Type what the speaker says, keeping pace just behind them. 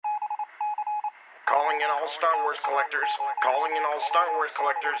Calling in all Star Wars collectors. Calling in all Star Wars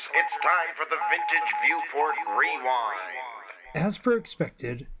collectors. It's time for the Vintage Viewport Rewind. As per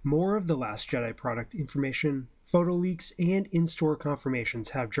expected, more of the Last Jedi product information, photo leaks, and in-store confirmations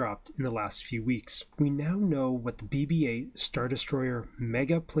have dropped in the last few weeks. We now know what the BB-8 Star Destroyer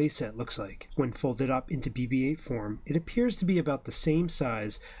Mega playset looks like. When folded up into BB-8 form, it appears to be about the same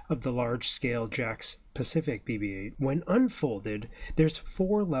size of the large-scale Jakks Pacific BB-8. When unfolded, there's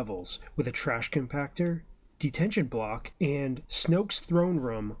 4 levels with a trash compactor, detention block, and Snoke's throne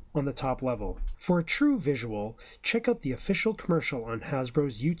room on the top level. For a true visual, check out the official commercial on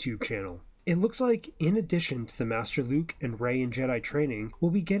Hasbro's YouTube channel. It looks like, in addition to the Master Luke and Rey in Jedi training,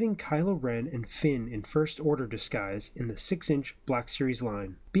 we'll be getting Kylo Ren and Finn in First Order disguise in the 6-inch Black Series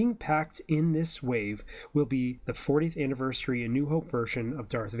line. Being packed in this wave will be the 40th anniversary A New Hope version of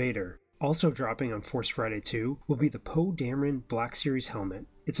Darth Vader. Also dropping on Force Friday 2 will be the Poe Dameron Black Series helmet.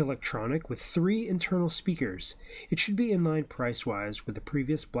 It's electronic with 3 internal speakers. It should be in line price-wise with the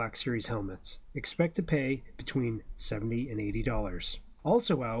previous Black Series helmets. Expect to pay between $70 and $80.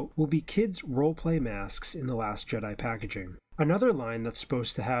 Also out will be kids' roleplay masks in the Last Jedi packaging. Another line that's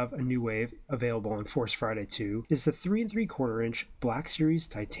supposed to have a new wave available on Force Friday 2 is the 3 3/4-inch Black Series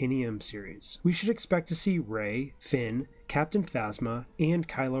Titanium series. We should expect to see Rey, Finn, Captain Phasma, and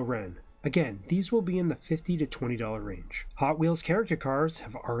Kylo Ren. Again, these will be in the $50 to $20 range. Hot Wheels character cars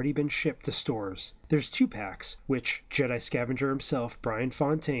have already been shipped to stores. There's 2 packs, which Jedi scavenger himself, Brian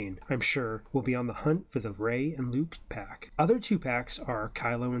Fontaine, I'm sure, will be on the hunt for the Rey and Luke pack. Other 2 packs are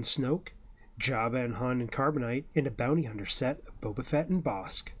Kylo and Snoke, Jabba and Han and Carbonite, and a Bounty Hunter set of Boba Fett and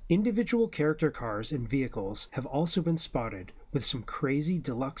Bossk. Individual character cars and vehicles have also been spotted, with some crazy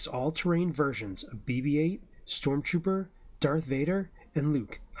deluxe all-terrain versions of BB-8, Stormtrooper, Darth Vader, and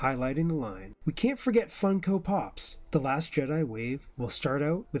Luke, highlighting the line. We can't forget Funko Pops. The Last Jedi wave will start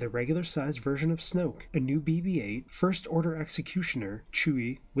out with a regular-sized version of Snoke, a new BB-8, First Order Executioner,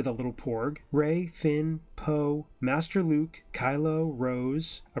 Chewie with a little Porg, Rey, Finn, Poe, Master Luke, Kylo,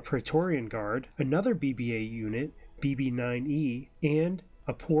 Rose, a Praetorian Guard, another BB-8 unit, BB-9E, and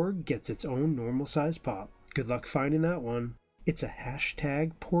a Porg gets its own normal-sized pop. Good luck finding that one. It's a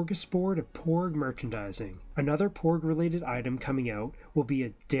hashtag Porgasport of Porg merchandising. Another Porg-related item coming out will be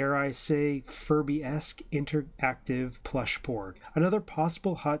a, dare I say, Furby-esque interactive plush Porg. Another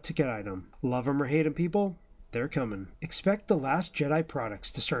possible hot ticket item. Love 'em or hate 'em, people? They're coming. Expect the Last Jedi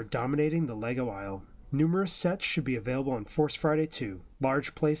products to start dominating the LEGO aisle. Numerous sets should be available on Force Friday 2.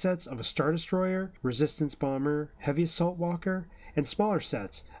 Large playsets of a Star Destroyer, Resistance Bomber, Heavy Assault Walker, and smaller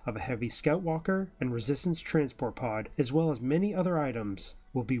sets of a Heavy Scout Walker and Resistance Transport Pod, as well as many other items,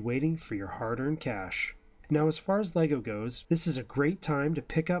 will be waiting for your hard-earned cash. Now, as far as LEGO goes, this is a great time to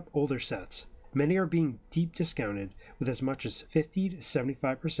pick up older sets. Many are being deep discounted, with as much as 50 to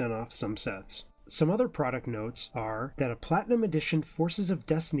 75% off some sets. Some other product notes are that a Platinum Edition Forces of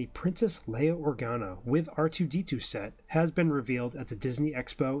Destiny Princess Leia Organa with R2-D2 set has been revealed at the Disney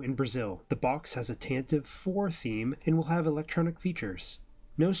Expo in Brazil. The box has a Tantive 4 theme and will have electronic features.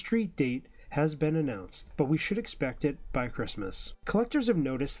 No street date has been announced, but we should expect it by Christmas. Collectors have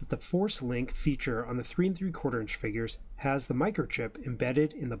noticed that the Force Link feature on the 3 3/4-inch figures has the microchip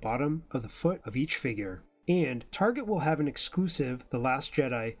embedded in the bottom of the foot of each figure. And Target will have an exclusive The Last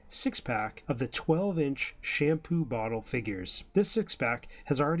Jedi 6-pack of the 12-inch shampoo bottle figures. This 6-pack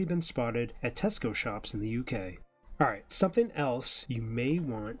has already been spotted at Tesco shops in the UK. Alright, something else you may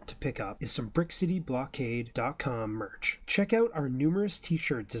want to pick up is some BrickCityBlockade.com merch. Check out our numerous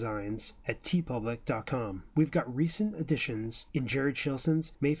t-shirt designs at tpublic.com. We've got recent additions in Jerry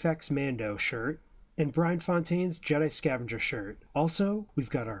Chilson's Mayfax Mando shirt, and Brian Fontaine's Jedi Scavenger shirt. Also, we've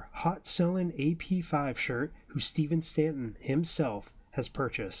got our hot-selling AP5 shirt, who Steven Stanton himself has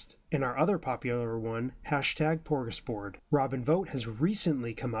purchased, and our other popular one, hashtag Porgasport. Robin Vogt has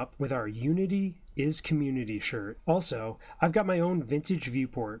recently come up with our Unity is Community shirt. Also, I've got my own Vintage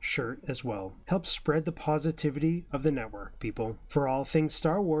Viewport shirt as well. Help spread the positivity of the network, people. For all things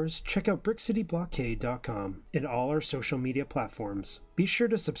Star Wars, check out BrickCityBlockade.com and all our social media platforms. Be sure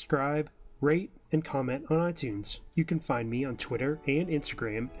to subscribe, rate, and comment on iTunes. You can find me on Twitter and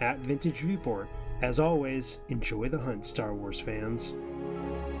Instagram at Vintage Viewport. As always, enjoy the hunt, Star Wars fans.